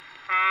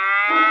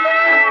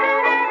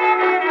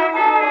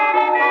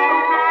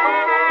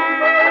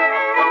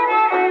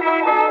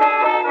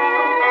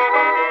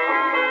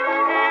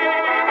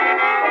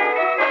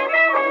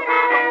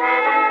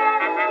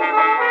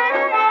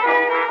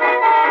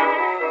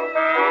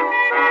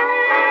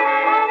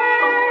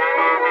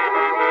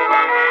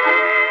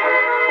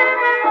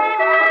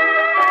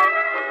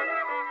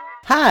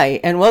Hi,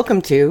 and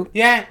welcome to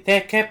Yeah,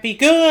 that can't be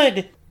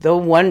good. the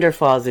Wonder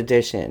Falls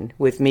edition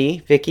with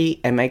me,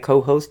 Vicky, and my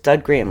co-host,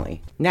 Doug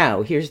Gramley.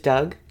 Now, here's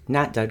Doug,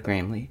 not Doug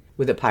Gramley,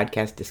 with a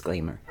podcast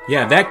disclaimer.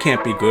 Yeah, that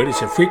can't be good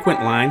is a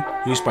frequent line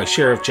used by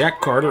Sheriff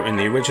Jack Carter in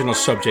the original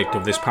subject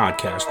of this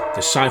podcast,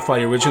 the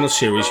sci-fi original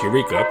series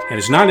Eureka, and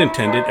is not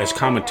intended as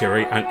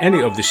commentary on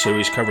any of the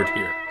series covered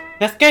here.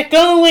 Let's get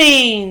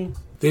going.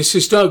 This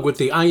is Doug with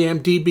the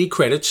IMDb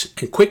credits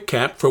and quick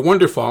cap for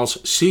Wonder Falls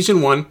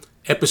Season 1,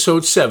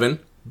 Episode 7,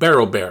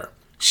 Barrel Bear.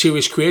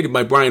 Series created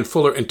by Brian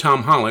Fuller and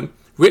Tom Holland,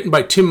 written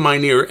by Tim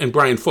Minear and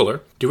Brian Fuller,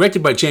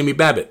 directed by Jamie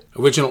Babbitt.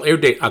 Original air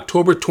date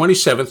October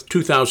 27,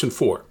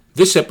 2004.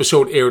 This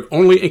episode aired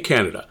only in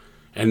Canada.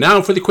 And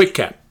now for the quick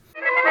cap.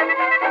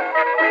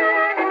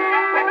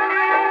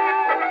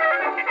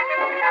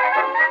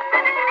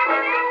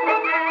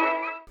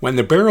 When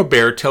the Barrel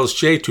Bear tells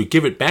Jay to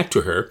give it back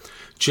to her,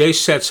 Jay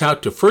sets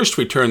out to first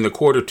return the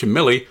quarter to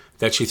Millie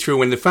that she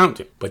threw in the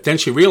fountain. But then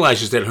she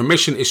realizes that her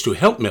mission is to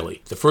help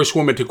Millie, the first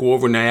woman to go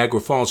over Niagara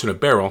Falls in a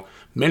barrel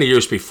many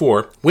years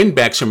before, win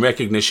back some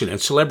recognition and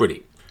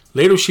celebrity.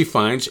 Later she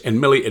finds, and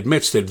Millie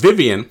admits, that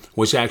Vivian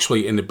was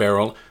actually in the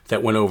barrel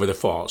that went over the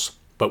falls,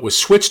 but was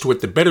switched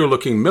with the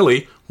better-looking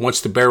Millie once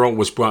the barrel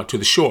was brought to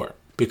the shore.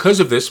 Because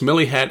of this,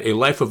 Millie had a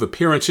life of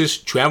appearances,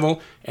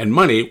 travel, and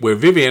money where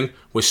Vivian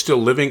was still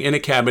living in a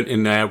cabin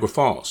in Niagara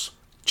Falls.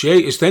 Jay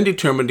is then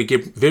determined to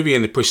give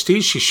Vivian the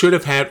prestige she should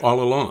have had all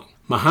along.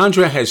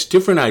 Mahendra has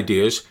different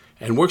ideas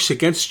and works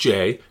against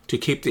Jay to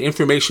keep the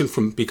information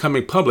from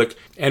becoming public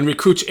and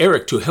recruits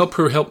Eric to help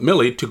her help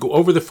Millie to go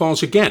over the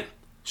falls again,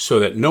 so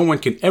that no one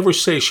can ever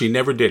say she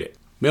never did it.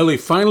 Millie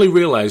finally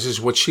realizes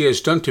what she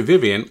has done to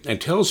Vivian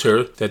and tells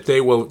her that they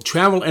will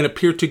travel and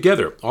appear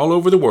together all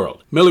over the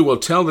world. Millie will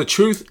tell the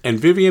truth and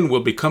Vivian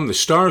will become the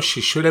star she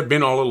should have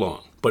been all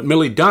along. But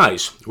Millie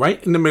dies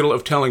right in the middle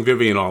of telling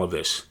Vivian all of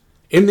this.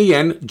 In the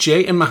end,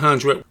 Jay and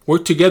Mahendra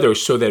work together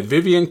so that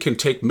Vivian can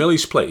take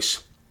Millie's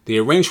place. They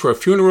arrange for a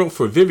funeral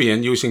for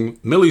Vivian using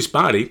Millie's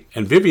body,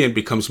 and Vivian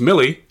becomes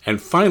Millie and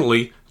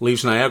finally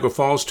leaves Niagara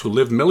Falls to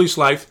live Millie's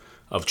life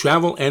of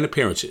travel and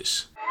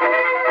appearances.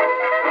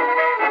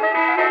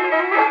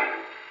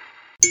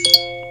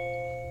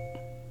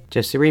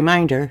 Just a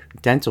reminder,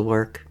 dental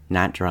work,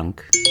 not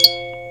drunk.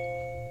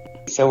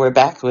 So we're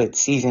back with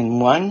Season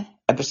 1,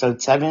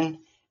 Episode 7,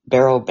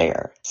 Barrel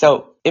Bear.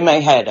 So in my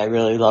head, I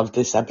really love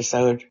this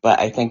episode, but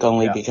I think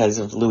only because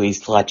of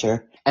Louise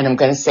Fletcher. And I'm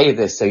going to say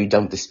this so you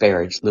don't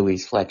disparage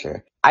Louise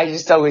Fletcher. I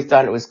just always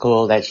thought it was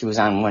cool that she was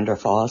on Wonder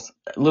Falls.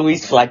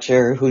 Louise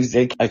Fletcher, who's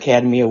the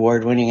Academy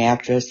Award-winning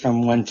actress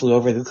from One Flew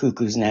Over the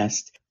Cuckoo's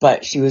Nest.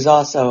 But she was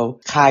also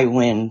Kai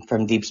Wynn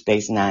from Deep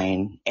Space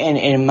Nine. And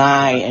in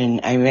my,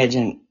 and I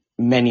imagine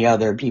many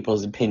other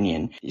people's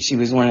opinion, she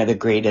was one of the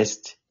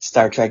greatest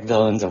Star Trek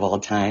villains of all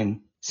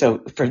time.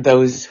 So for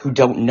those who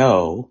don't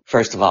know,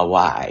 first of all,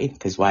 why?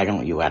 Because why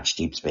don't you watch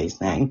Deep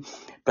Space Nine?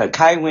 But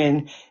Kai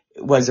Wynn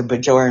was a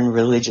Bajoran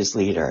religious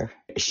leader.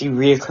 She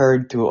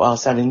reoccurred through all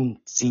 7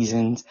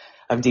 seasons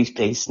of Deep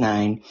Space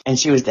Nine, and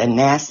she was the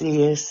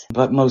nastiest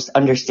but most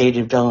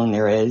understated villain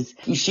there is.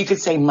 She could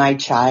say, "My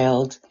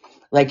child,"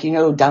 like, you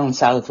know, down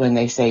south when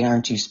they say,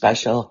 "Aren't you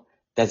special?"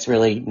 That's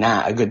really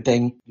not a good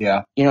thing.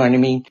 Yeah. You know what I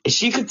mean?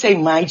 She could say,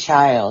 "My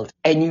child,"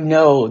 and you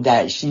know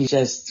that she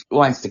just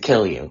wants to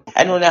kill you.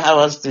 I don't know how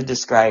else to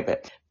describe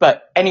it.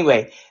 But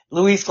anyway,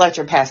 Louise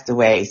Fletcher passed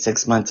away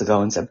 6 months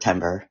ago in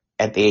September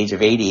at the age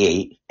of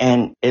 88.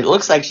 And it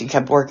looks like she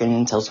kept working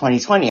until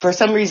 2020. For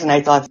some reason,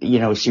 I thought, you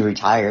know, she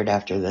retired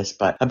after this,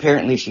 but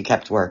apparently she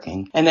kept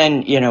working. And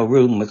then, you know,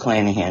 Rue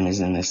McClanahan is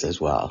in this as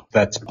well.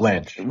 That's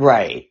Blanche.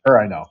 Right. Her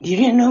I know. You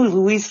didn't know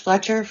Louise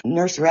Fletcher,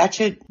 Nurse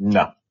Ratched?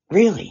 No.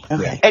 Really?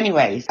 Okay. Yeah.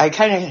 Anyways, I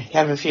kind of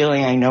have a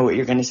feeling I know what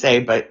you're going to say,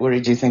 but what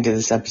did you think of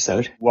this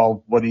episode?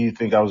 Well, what do you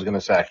think I was going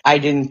to say? I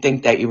didn't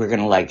think that you were going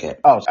to like it.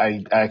 Oh,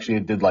 I actually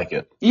did like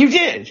it. You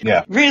did?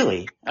 Yeah.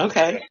 Really?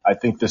 Okay. I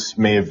think this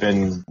may have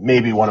been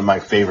maybe one of my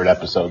favorite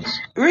episodes.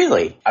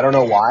 Really? I don't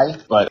know why,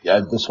 but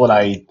this one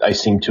I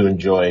seem to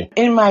enjoy.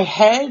 In my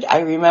head,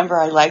 I remember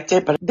I liked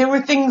it, but there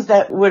were things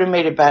that would have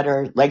made it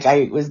better. Like,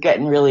 I was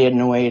getting really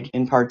annoyed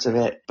in parts of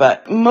it.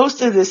 But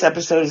most of this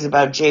episode is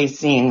about Jay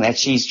seeing that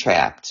she's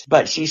trapped.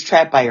 But she's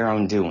trapped by her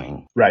own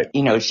doing. Right.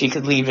 You know, she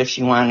could leave if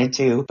she wanted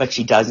to, but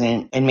she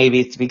doesn't. And maybe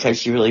it's because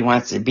she really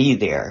wants to be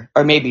there.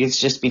 Or maybe it's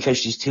just because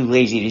she's too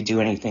lazy to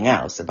do anything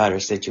else about her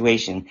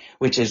situation,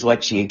 which is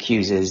what she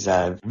accuses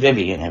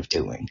Vivian of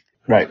doing.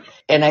 Right.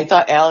 And I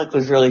thought Alec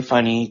was really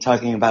funny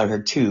talking about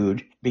her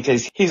tood,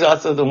 because he's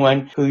also the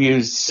one who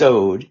used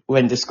sewed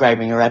when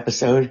describing her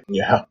episode.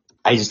 Yeah.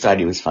 I just thought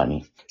he was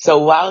funny. So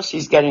while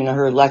she's getting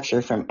her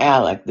lecture from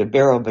Alec, the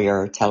barrel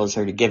bearer tells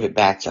her to give it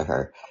back to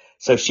her.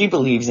 So she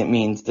believes it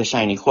means the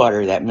shiny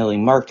quarter that Millie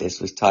Marcus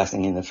was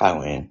tossing in the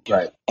fountain.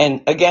 Right.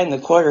 And again, the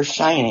quarter's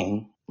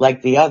shining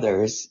like the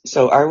others.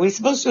 So are we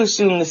supposed to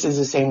assume this is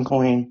the same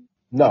coin?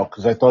 No,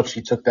 because I thought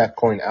she took that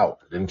coin out,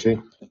 didn't she?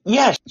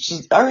 Yeah,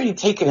 she's already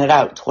taken it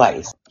out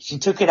twice. She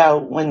took it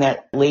out when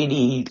that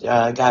lady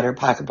got her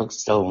pocketbook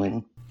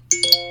stolen.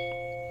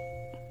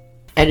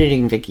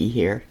 editing Vicky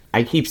here.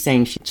 I keep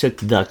saying she took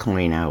the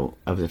coin out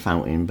of the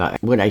fountain,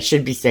 but what I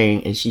should be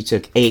saying is she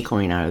took a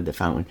coin out of the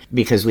fountain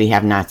because we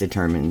have not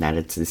determined that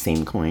it's the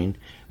same coin.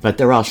 But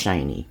they're all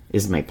shiny,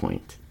 is my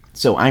point.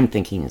 So I'm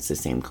thinking it's the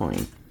same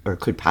coin, or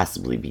could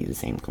possibly be the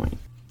same coin.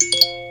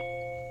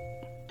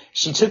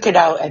 She took it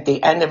out at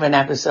the end of an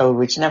episode,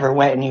 which never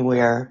went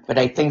anywhere, but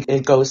I think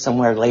it goes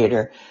somewhere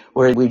later,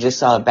 where we just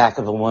saw the back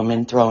of a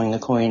woman throwing a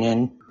coin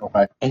in.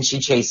 Okay. And she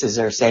chases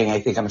her saying, I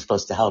think I'm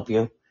supposed to help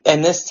you.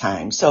 And this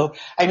time. So,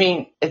 I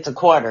mean, it's a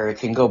quarter. It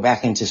can go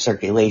back into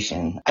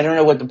circulation. I don't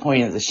know what the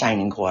point of the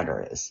shining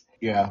quarter is.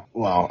 Yeah.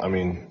 Well, I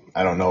mean,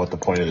 I don't know what the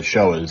point of the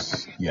show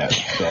is yet.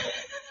 So.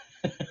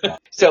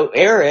 So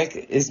Eric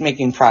is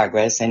making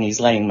progress, and he's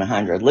letting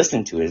Mahendra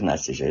listen to his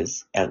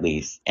messages, at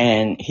least.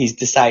 And he's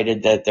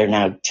decided that they're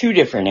now two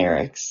different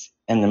Erics,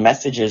 and the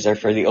messages are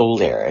for the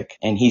old Eric.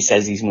 And he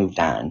says he's moved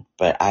on,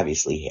 but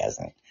obviously he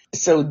hasn't.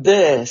 So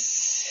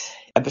this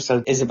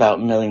episode is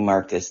about Millie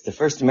Marcus, the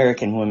first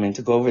American woman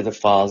to go over the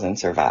falls and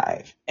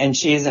survive. And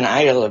she is an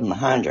idol of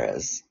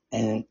Mahendra's,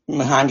 and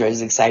Mahendra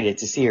is excited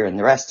to see her in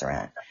the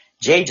restaurant.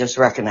 Jay just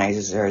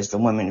recognizes her as the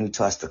woman who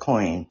tossed the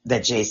coin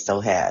that Jay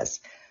still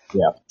has.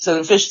 Yeah. So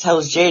the fish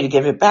tells Jay to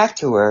give it back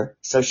to her.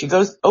 So she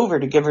goes over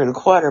to give her the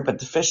quarter, but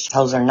the fish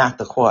tells her not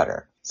the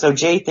quarter. So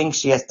Jay thinks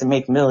she has to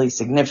make Millie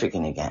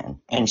significant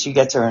again. And she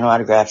gets her an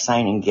autograph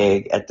signing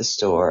gig at the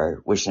store,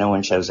 which no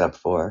one shows up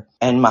for.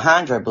 And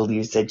Mahendra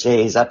believes that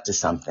Jay is up to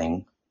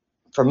something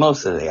for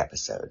most of the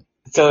episode.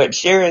 So at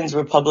Sharon's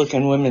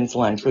Republican Women's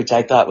Lunch, which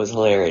I thought was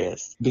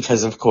hilarious,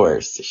 because of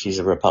course she's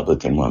a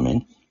Republican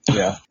woman.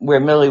 Yeah.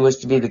 Where Millie was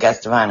to be the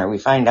guest of honor, we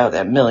find out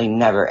that Millie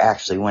never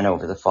actually went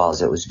over the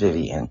falls. It was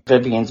Vivian.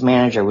 Vivian's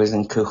manager was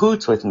in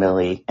cahoots with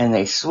Millie, and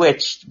they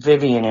switched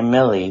Vivian and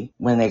Millie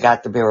when they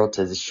got the barrel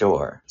to the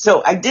shore.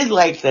 So I did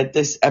like that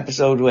this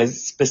episode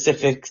was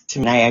specific to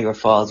Niagara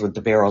Falls with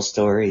the barrel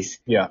stories.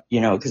 Yeah. You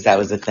know, because that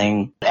was a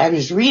thing. I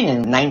was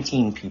reading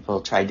 19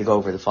 people tried to go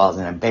over the falls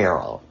in a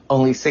barrel.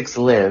 Only 6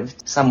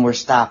 lived. Some were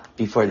stopped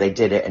before they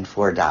did it, and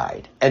 4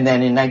 died. And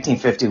then in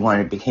 1951,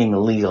 it became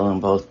illegal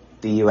in both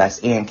the U.S.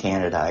 and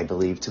Canada, I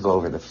believe, to go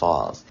over the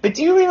falls. But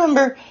do you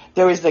remember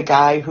there was the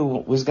guy who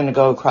was going to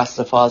go across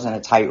the falls on a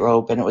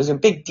tightrope, and it was a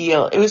big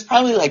deal. It was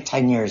probably like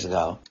 10 years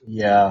ago.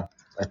 Yeah,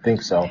 I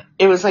think so.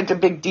 It was like a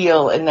big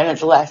deal, and then at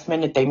the last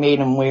minute they made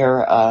him wear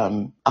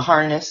a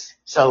harness,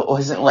 so it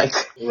wasn't like...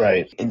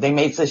 Right. They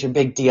made such a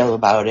big deal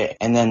about it,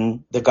 and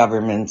then the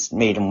governments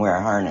made him wear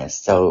a harness,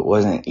 so it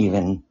wasn't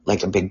even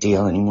like a big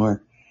deal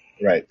anymore.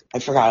 Right. I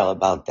forgot all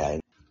about that.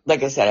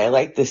 Like I said, I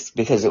like this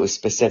because it was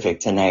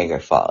specific to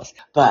Niagara Falls.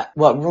 But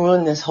what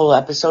ruined this whole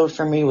episode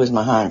for me was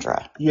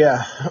Mahendra.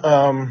 Yeah.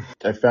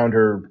 I found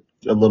her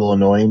a little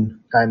annoying,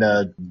 kind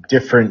of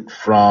different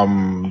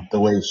from the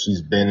way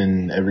she's been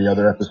in every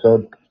other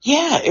episode.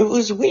 Yeah, it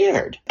was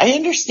weird. I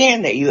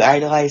understand that you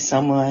idolize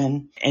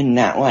someone and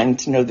not wanting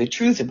to know the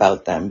truth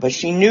about them, but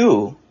she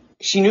knew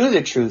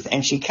the truth,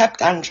 and she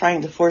kept on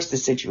trying to force the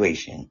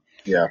situation.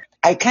 Yeah.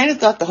 I kind of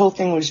thought the whole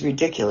thing was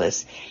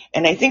ridiculous,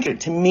 and I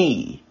think to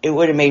me, it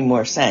would have made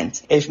more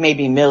sense if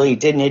maybe Millie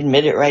didn't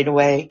admit it right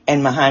away,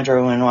 and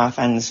Mahendra went off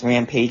on this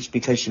rampage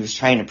because she was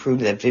trying to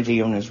prove that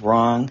Vivian was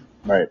wrong.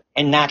 Right.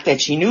 And not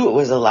that she knew it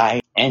was a lie,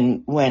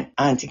 and went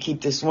on to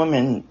keep this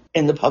woman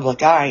in the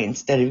public eye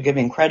instead of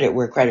giving credit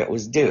where credit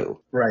was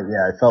due. Right,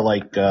 yeah. I felt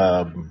like,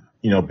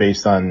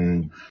 based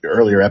on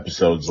earlier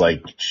episodes,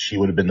 like she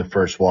would have been the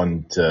first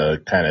one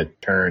to kind of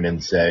turn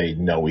and say,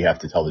 no, we have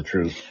to tell the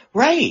truth.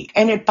 Right.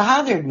 And it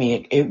bothered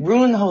me. It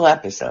ruined the whole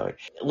episode.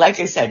 Like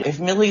I said, if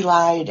Millie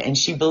lied and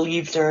she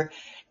believed her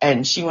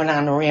and she went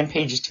on a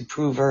rampage to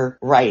prove her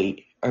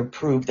right or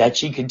prove that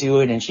she could do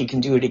it and she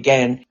can do it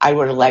again, I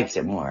would have liked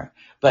it more.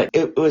 But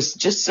it was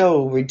just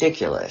so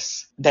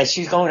ridiculous that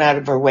she's going out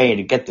of her way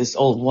to get this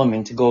old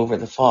woman to go over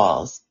the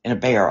falls in a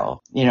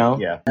barrel, you know?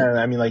 Yeah.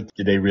 I mean, like,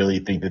 did they really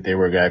think that they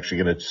were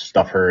actually going to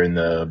stuff her in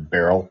the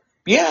barrel?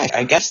 Yeah,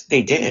 I guess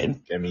they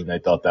did. I mean, I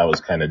thought that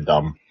was kind of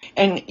dumb.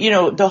 And,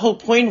 the whole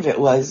point of it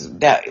was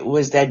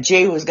that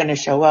Jay was going to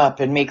show up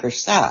and make her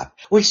stop,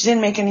 which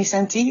didn't make any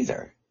sense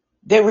either.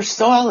 They were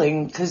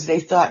stalling because they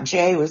thought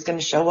Jay was going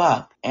to show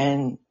up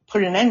and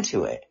put an end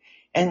to it.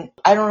 And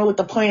I don't know what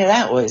the point of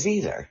that was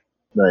either.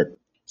 Right.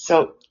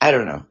 So, I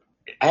don't know.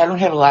 I don't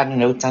have a lot of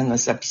notes on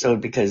this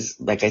episode because,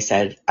 like I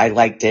said, I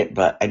liked it,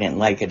 but I didn't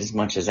like it as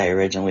much as I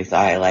originally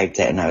thought I liked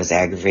it, and I was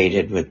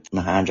aggravated with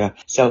Mahendra.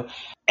 So,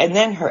 and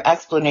then her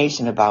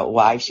explanation about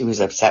why she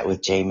was upset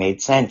with Jay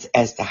made sense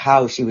as to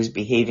how she was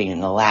behaving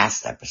in the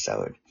last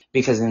episode.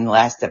 Because in the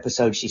last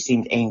episode, she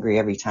seemed angry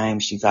every time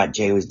she thought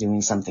Jay was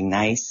doing something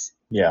nice.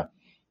 Yeah.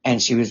 And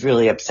she was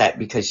really upset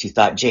because she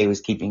thought Jay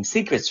was keeping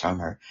secrets from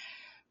her.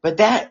 But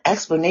that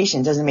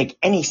explanation doesn't make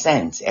any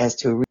sense as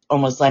to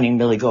almost letting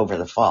Millie go over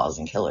the falls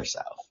and kill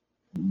herself.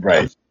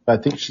 Right. I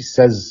think she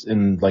says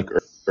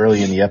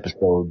early in the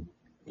episode,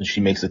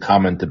 she makes a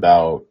comment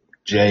about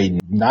Jay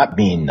not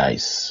being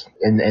nice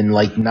and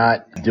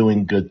not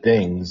doing good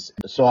things.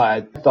 So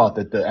I thought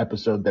that the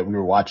episode that we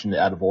were watching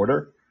out of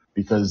order,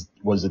 because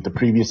was it the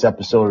previous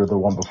episode or the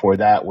one before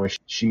that where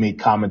she made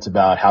comments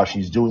about how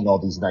she's doing all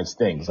these nice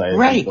things? I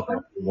Right. think the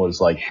whole thing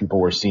was like people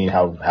were seeing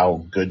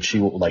how good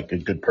like a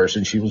good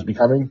person she was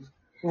becoming.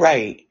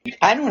 Right.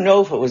 I don't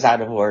know if it was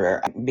out of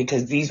order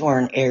because these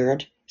weren't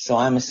aired. So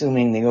I'm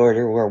assuming the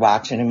order we're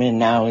watching them in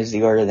now is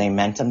the order they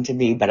meant them to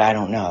be, but I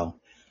don't know.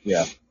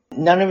 Yeah.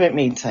 None of it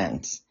made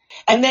sense.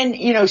 And then,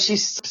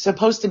 she's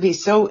supposed to be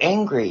so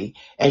angry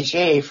at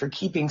Jay for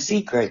keeping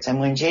secrets.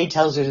 And when Jay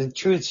tells her the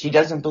truth, she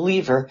doesn't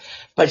believe her,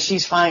 but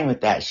she's fine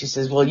with that. She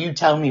says, well, you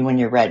tell me when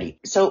you're ready.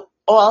 So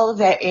all of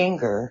that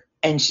anger,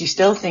 and she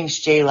still thinks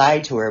Jay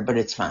lied to her, but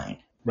it's fine.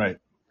 Right.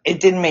 It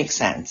didn't make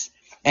sense.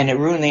 And it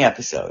ruined the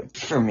episode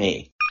for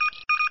me.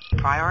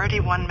 Priority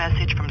 1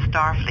 message from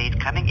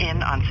Starfleet coming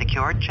in on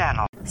secured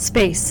channel.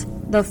 Space,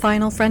 the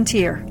final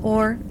frontier,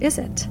 or is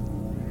it?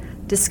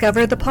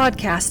 Discover the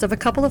podcast of a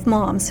couple of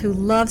moms who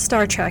love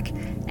Star Trek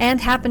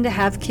and happen to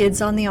have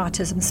kids on the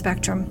autism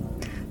spectrum.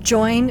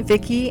 Join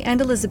Vicky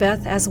and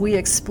Elizabeth as we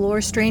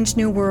explore strange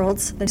new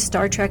worlds, the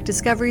Star Trek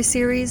Discovery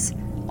series,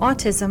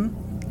 autism,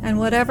 and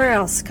whatever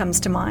else comes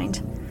to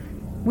mind.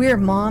 We're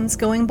Moms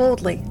Going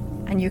Boldly,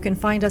 and you can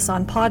find us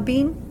on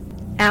Podbean,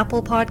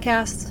 Apple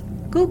Podcasts,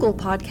 Google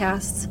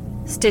Podcasts,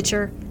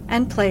 Stitcher,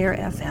 and Player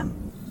FM.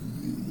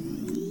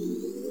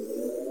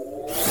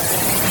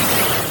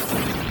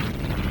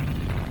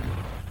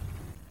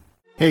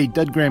 Hey,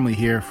 Doug Gramley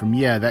here from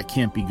Yeah, That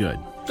Can't Be Good.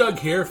 Doug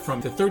here from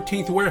the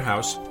 13th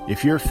Warehouse.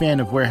 If you're a fan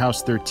of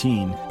Warehouse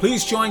 13,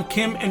 Please join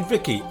Kim and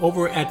Vicky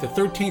over at the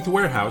 13th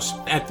Warehouse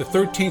at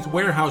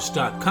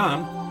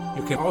the13thwarehouse.com.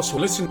 You can also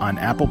listen on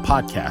Apple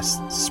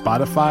Podcasts,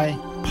 Spotify,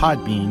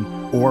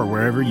 Podbean, or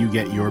wherever you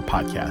get your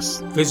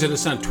podcasts. Visit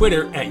us on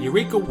Twitter at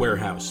Eureka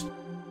Warehouse.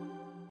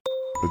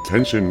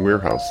 Attention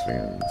Warehouse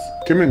fans.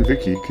 Kim and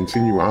Vicky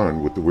continue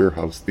on with the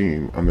Warehouse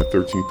theme on the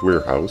 13th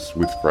Warehouse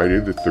with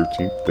Friday the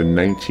 13th, the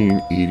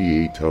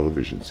 1988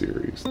 television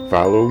series.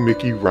 Follow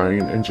Mickey,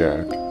 Ryan, and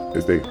Jack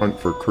as they hunt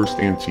for cursed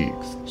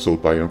antiques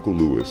sold by Uncle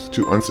Lewis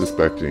to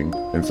unsuspecting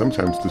and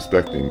sometimes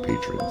suspecting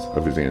patrons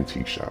of his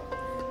antique shop.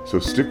 So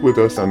stick with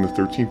us on the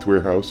 13th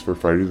Warehouse for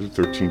Friday the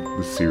 13th,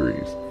 the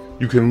series.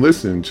 You can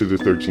listen to the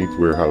 13th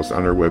Warehouse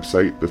on our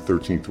website,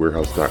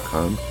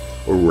 the13thwarehouse.com,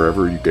 or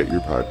wherever you get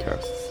your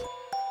podcasts.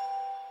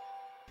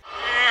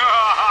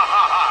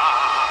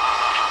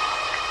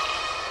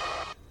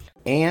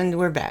 And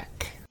we're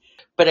back.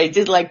 But I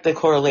did like the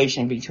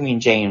correlation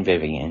between Jay and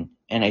Vivian.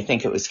 And I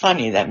think it was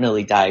funny that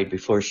Millie died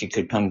before she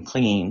could come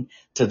clean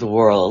to the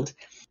world.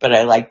 But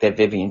I like that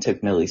Vivian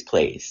took Millie's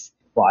place.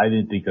 Well, I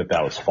didn't think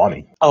that was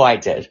funny. Oh, I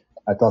did.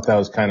 I thought that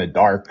was kind of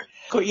dark.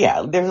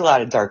 Yeah, there's a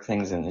lot of dark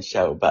things in the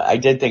show, but I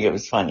did think it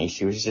was funny.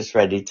 She was just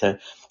ready to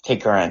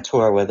take her on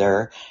tour with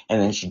her,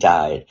 and then she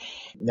died.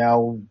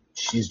 Now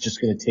she's just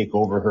going to take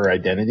over her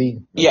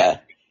identity? Yeah.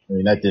 I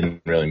mean, that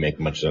didn't really make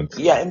much sense.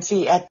 Yeah, and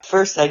see, at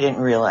first I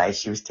didn't realize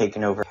she was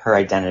taking over her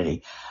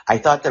identity. I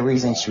thought the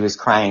reason she was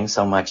crying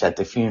so much at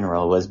the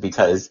funeral was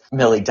because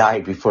Millie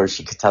died before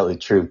she could tell the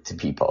truth to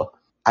people.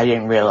 I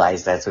didn't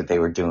realize that's what they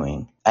were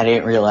doing. I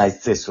didn't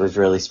realize this was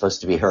really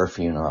supposed to be her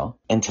funeral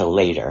until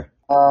later.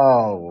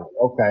 Oh,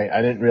 okay.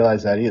 I didn't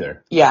realize that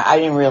either. Yeah, I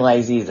didn't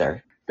realize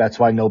either. That's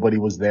why nobody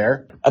was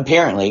there?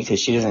 Apparently, because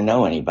she doesn't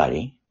know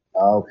anybody.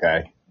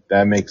 Okay.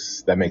 That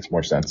makes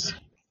more sense.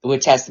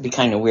 Which has to be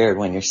kind of weird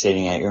when you're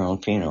sitting at your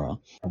own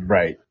funeral.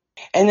 Right.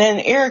 And then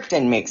Eric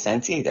didn't make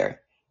sense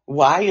either.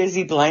 Why does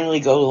he blindly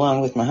go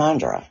along with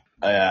Mahendra?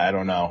 I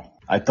don't know.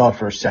 I thought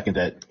for a second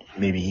that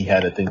maybe he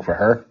had a thing for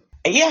her.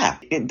 Yeah,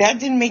 that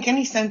didn't make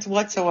any sense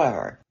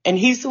whatsoever. And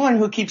he's the one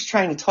who keeps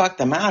trying to talk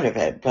them out of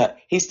it, but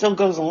he still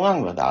goes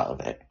along with all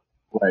of it.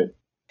 Right.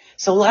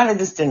 So a lot of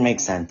this didn't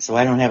make sense, so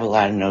I don't have a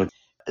lot of notes.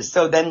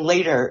 So then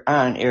later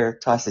on,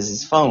 Eric tosses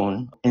his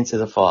phone into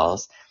the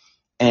falls,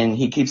 and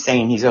he keeps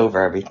saying he's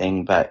over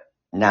everything, but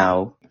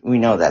now we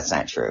know that's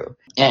not true.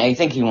 And I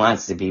think he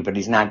wants to be, but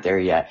he's not there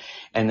yet.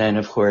 And then,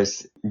 of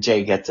course,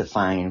 Jay gets a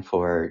fine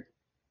for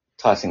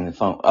tossing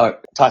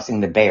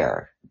the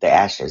bear, the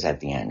ashes at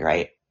the end,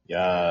 right?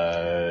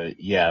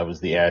 Yeah, it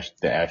was the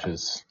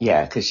ashes.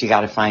 Yeah, because she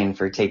got a fine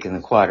for taking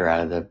the quarter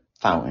out of the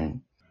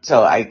fountain.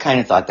 So I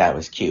kind of thought that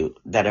was cute,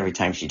 that every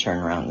time she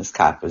turned around, this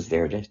cop was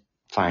there to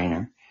fine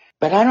her.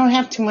 But I don't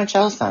have too much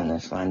else on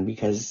this one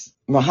because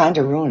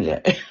Mahendra ruined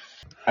it.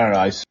 I don't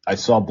know. I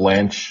saw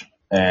Blanche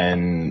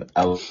and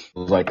I was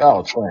like, oh,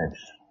 it's Blanche.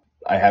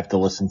 I have to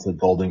listen to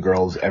Golden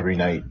Girls every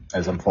night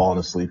as I'm falling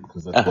asleep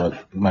because that's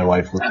what my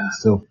wife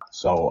listens to.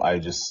 So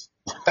I've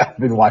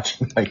been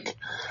watching like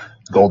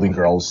Golden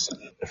Girls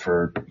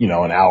for,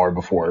 an hour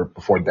before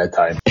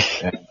bedtime.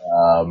 And,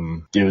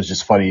 it was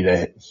just funny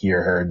to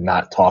hear her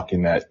not talk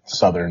in that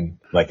southern,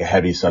 like a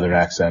heavy southern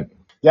accent.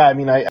 Yeah, I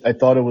mean, I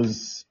thought it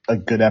was a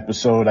good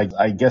episode.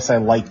 I guess I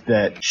liked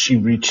that she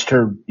reached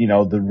her,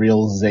 the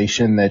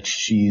realization that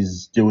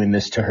she's doing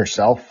this to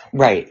herself.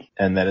 Right.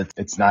 And that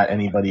it's not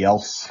anybody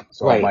else.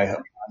 So right.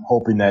 I'm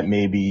hoping that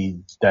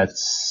maybe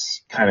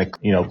that's kind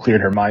of,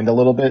 cleared her mind a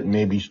little bit.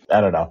 Maybe,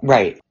 I don't know.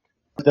 Right.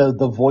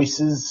 The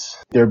voices,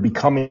 they're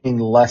becoming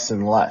less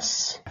and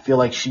less. I feel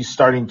like she's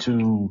starting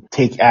to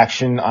take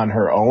action on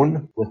her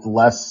own with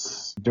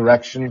less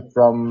direction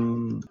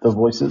from the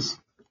voices.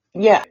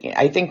 Yeah,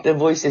 I think the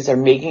voices are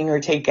making her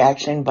take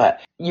action,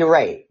 but you're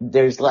right.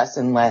 There's less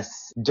and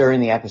less during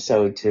the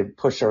episode to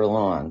push her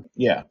along.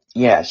 Yeah.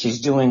 Yeah,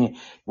 she's doing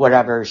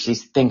whatever she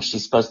thinks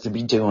she's supposed to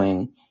be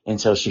doing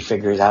until she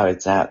figures out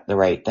it's not the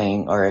right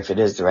thing, or if it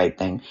is the right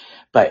thing.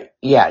 But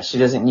yeah, she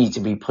doesn't need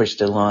to be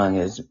pushed along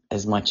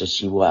as much as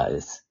she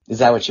was. Is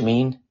that what you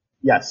mean?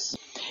 Yes.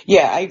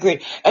 Yeah, I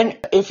agree. And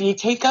if you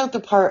take out the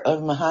part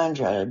of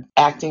Mahendra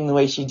acting the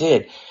way she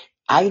did,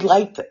 I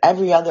liked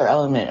every other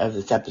element of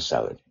this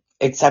episode,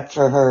 except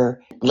for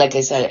her. Like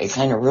I said, it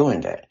kind of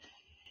ruined it.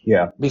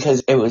 Yeah.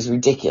 Because it was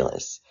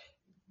ridiculous.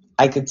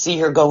 I could see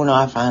her going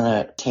off on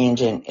a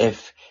tangent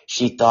if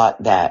she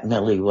thought that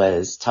Millie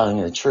was telling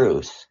the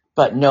truth.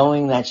 But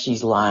knowing that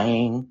she's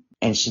lying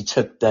and she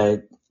took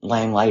the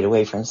limelight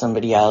away from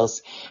somebody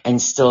else and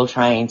still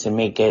trying to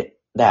make it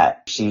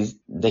that she's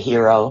the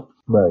hero,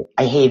 right?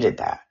 I hated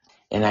that.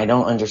 And I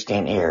don't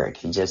understand Eric.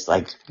 He just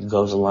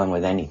goes along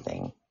with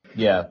anything.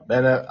 Yeah.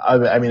 And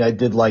I mean, I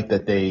did like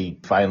that they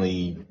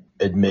finally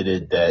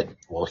admitted that,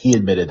 well, he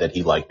admitted that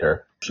he liked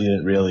her. She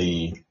didn't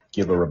really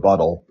give a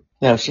rebuttal.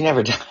 No, she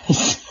never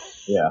does.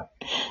 Yeah.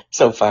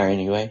 So far,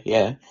 anyway.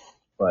 Yeah.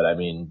 But I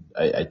mean,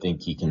 I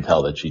think he can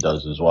tell that she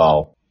does as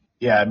well.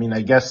 Yeah. I mean,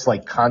 I guess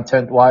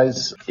content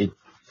wise, it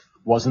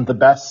wasn't the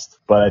best,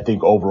 but I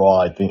think overall,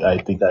 I think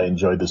I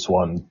enjoyed this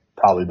one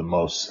probably the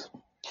most.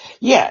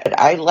 Yeah,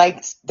 I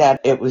liked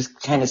that it was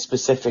kind of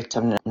specific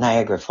to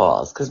Niagara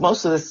Falls, because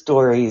most of the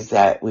stories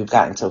that we've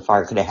gotten so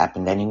far could have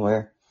happened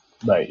anywhere.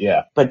 Right,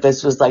 yeah. But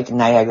this was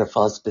Niagara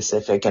Falls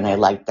specific, and I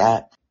liked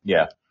that.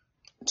 Yeah.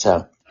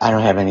 So I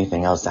don't have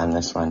anything else on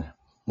this one.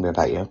 What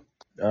about you?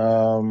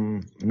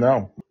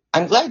 No.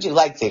 I'm glad you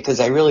liked it, because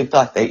I really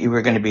thought that you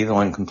were going to be the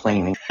one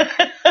complaining.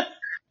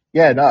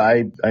 Yeah, no,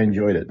 I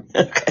enjoyed it.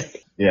 Okay.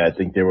 Yeah, I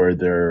think there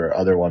are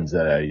other ones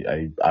that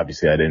I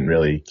obviously I didn't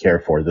really care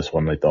for. This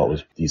one I thought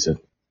was decent.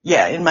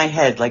 Yeah, in my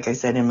head, like I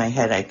said,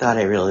 I thought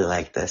I really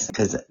liked this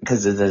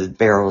because of the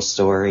Beryl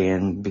story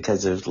and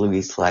because of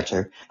Louise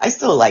Fletcher. I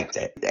still liked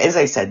it. As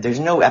I said, there's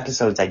no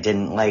episodes I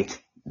didn't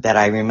like that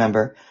I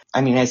remember. I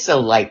mean, I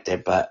still liked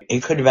it, but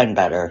it could have been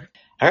better.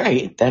 All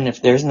right, then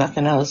if there's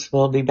nothing else,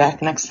 we'll be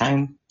back next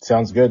time.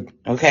 Sounds good.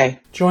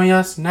 Okay. Join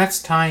us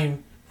next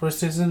time for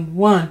season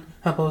 1,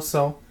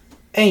 episode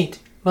 8,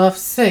 Love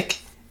Sick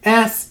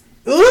Ass.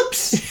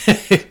 Oops!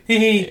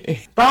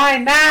 Bye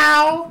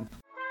now!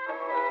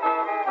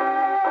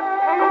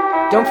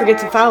 Don't forget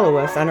to follow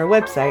us on our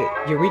website,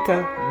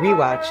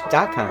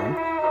 EurekaRewatch.com,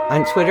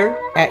 on Twitter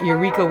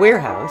 @Eureka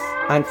Warehouse,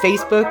 on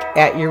Facebook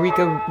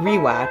 @Eureka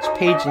Rewatch,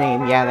 page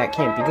name Yeah That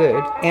Can't Be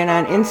Good, and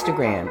on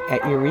Instagram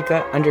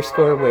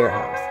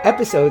 @Eureka_Warehouse.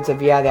 Episodes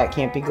of Yeah That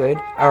Can't Be Good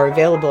are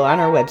available on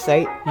our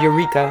website,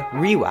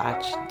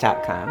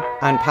 EurekaRewatch.com,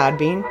 on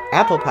Podbean,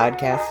 Apple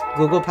Podcasts,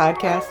 Google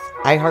Podcasts,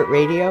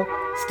 iHeartRadio,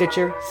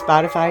 Stitcher,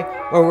 Spotify,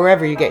 or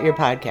wherever you get your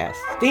podcasts.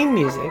 Theme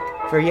music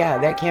for Yeah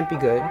That Can't Be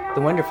Good,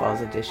 the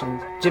Wonderfalls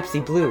edition, Gypsy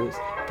Blues,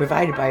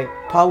 provided by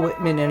Paul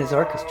Whitman and his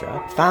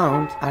orchestra,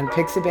 found on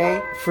Pixabay,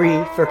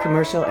 free for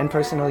commercial and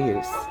personal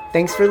use.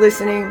 Thanks for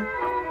listening.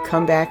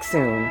 Come back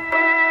soon.